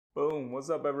Boom, what's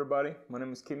up everybody? My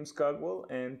name is Kim Scogwell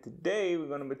and today we're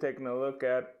going to be taking a look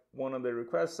at one of the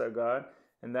requests I got,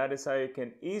 and that is how you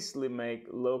can easily make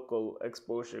local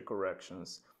exposure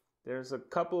corrections. There's a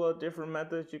couple of different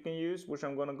methods you can use, which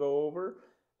I'm going to go over.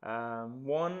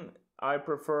 One I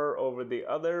prefer over the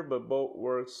other, but both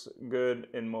works good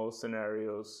in most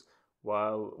scenarios,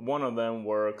 while one of them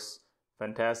works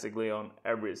fantastically on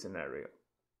every scenario.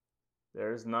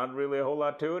 There's not really a whole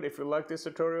lot to it. If you like this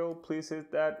tutorial, please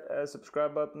hit that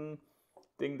subscribe button,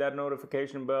 ding that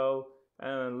notification bell,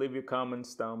 and leave your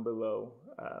comments down below.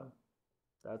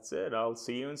 That's it. I'll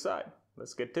see you inside.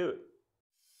 Let's get to it.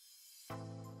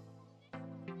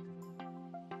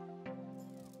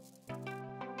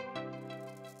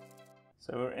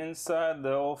 So we're inside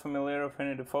the all familiar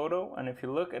Affinity Photo, and if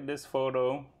you look at this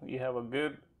photo, you have a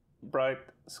good bright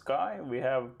sky. We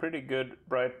have a pretty good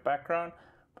bright background,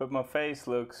 but my face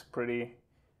looks pretty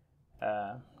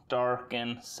dark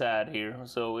and sad here,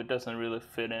 so it doesn't really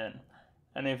fit in.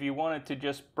 And if you wanted to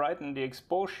just brighten the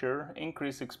exposure,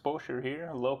 increase exposure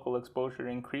here, local exposure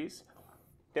increase,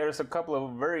 there's a couple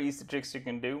of very easy tricks you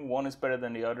can do. One is better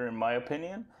than the other in my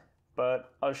opinion,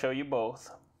 but I'll show you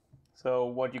both. So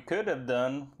what you could have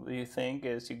done, you think,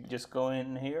 is you just go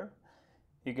in here,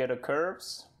 you get a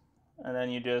curves, and then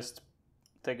you just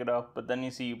take it up, but then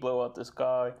you see you blow out the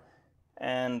sky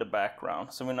and the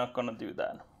background, so we're not going to do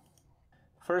that.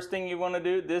 First thing you want to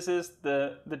do, this is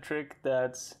the trick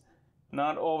that's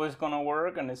not always going to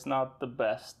work and it's not the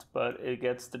best, but it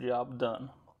gets the job done.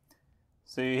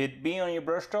 So you hit B on your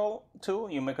brush tool,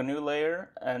 you make a new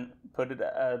layer and put it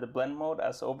the blend mode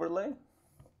as overlay.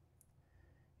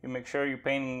 You make sure you're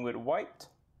painting with white,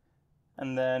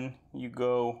 and then you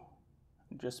go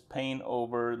just paint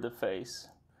over the face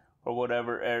or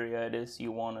whatever area it is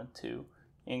you wanted to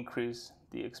increase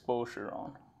the exposure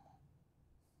on.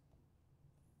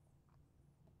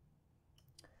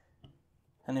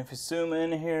 And if you zoom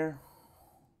in here,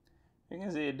 you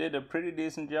can see it did a pretty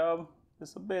decent job.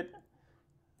 It's a bit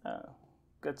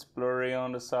gets blurry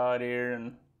on the side here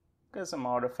and got some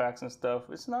artifacts and stuff.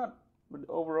 It's not, but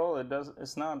overall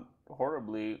it's not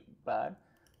horribly bad.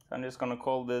 So I'm just gonna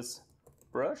call this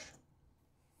brush.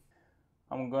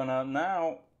 I'm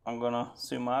gonna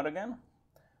zoom out again.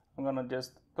 I'm gonna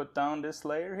just put down this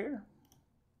layer here.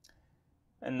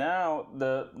 And now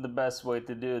the best way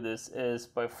to do this is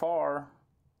by far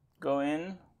go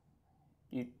in,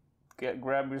 you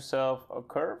grab yourself a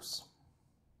curves,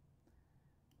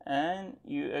 and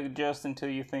you adjust until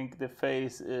you think the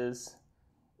face is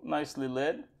nicely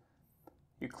lit.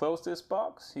 You close this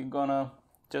box, you're gonna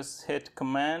just hit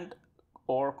Command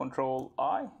or Control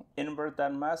I, invert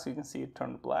that mask, you can see it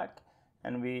turned black,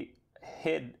 and we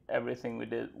hid everything we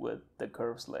did with the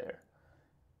curves layer.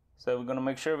 So we're gonna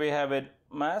make sure we have it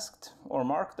masked or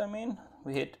marked, I mean.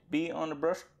 We hit B on the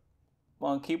brush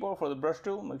on keyboard for the brush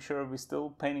tool, make sure we're still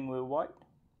painting with white.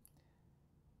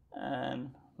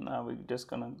 And now we're just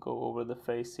gonna go over the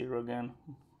face here again.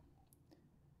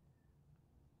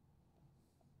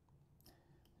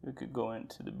 We could go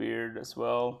into the beard as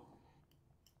well,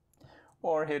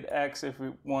 or hit X if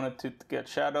we wanted to get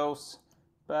shadows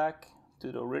back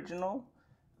to the original,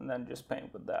 and then just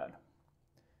paint with that.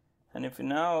 And if you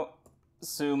now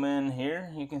zoom in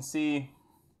here, you can see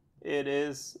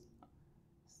it's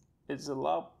a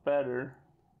lot better.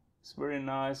 It's very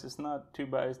nice. It's not too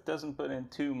bad. It doesn't put in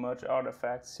too much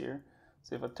artifacts here.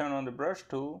 So if I turn on the brush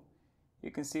tool, you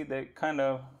can see they kind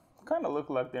of look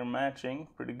like they're matching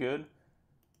pretty good,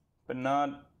 but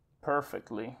not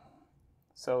perfectly.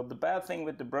 So the bad thing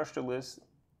with the brush tool is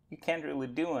you can't really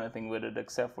do anything with it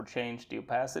except for change the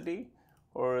opacity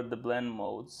or the blend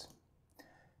modes.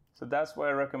 So that's why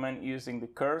I recommend using the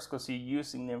curves, because you're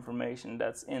using the information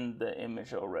that's in the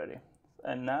image already.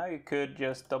 And now you could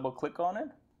just double click on it.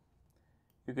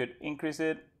 You could increase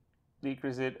it,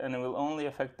 decrease it, and it will only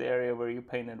affect the area where you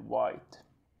painted white.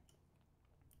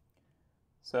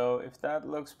 So if that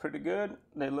looks pretty good,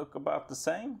 they look about the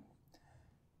same.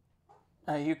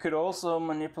 You could also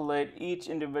manipulate each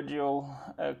individual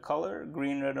color,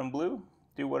 green, red, and blue.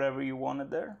 Do whatever you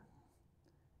wanted there,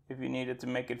 if you needed to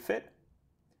make it fit.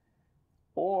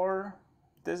 Or,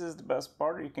 this is the best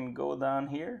part, you can go down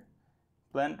here,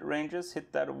 blend ranges,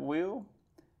 hit that wheel,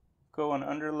 go on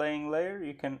underlaying layer,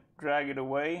 you can drag it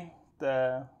away,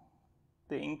 the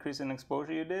increase in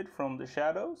exposure you did from the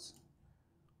shadows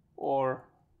or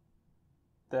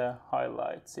the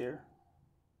highlights here.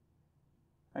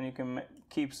 And you can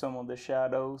keep some of the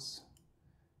shadows.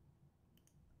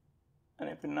 And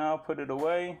if you now put it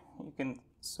away, you can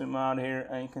zoom out here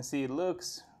and you can see it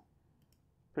looks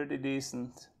pretty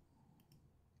decent.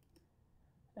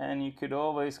 And you could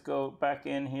always go back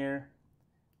in here,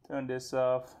 turn this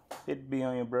off, hit B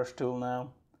on your brush tool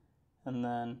now, and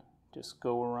then just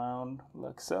go around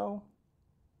like so.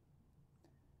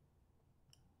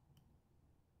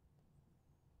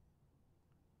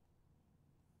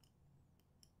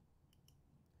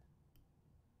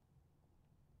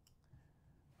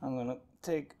 I'm gonna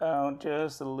take out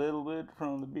just a little bit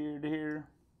from the beard here.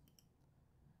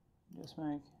 Just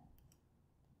make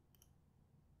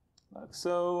like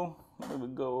so. Maybe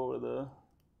go over the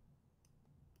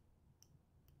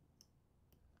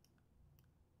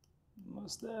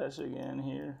mustache again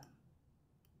here.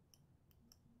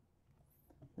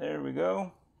 There we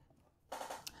go.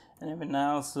 And if we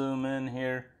now zoom in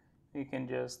here, you can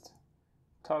just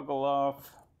toggle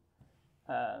off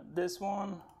this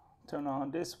one, turn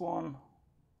on this one,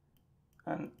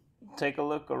 and take a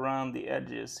look around the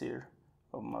edges here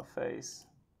of my face.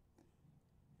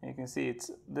 You can see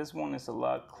this one is a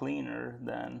lot cleaner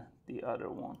than the other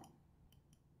one.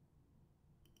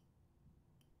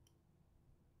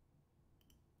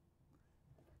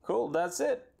 Cool, that's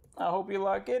it. I hope you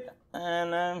like it,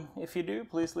 and if you do,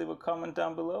 please leave a comment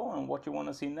down below on what you want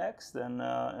to see next, and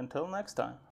until next time.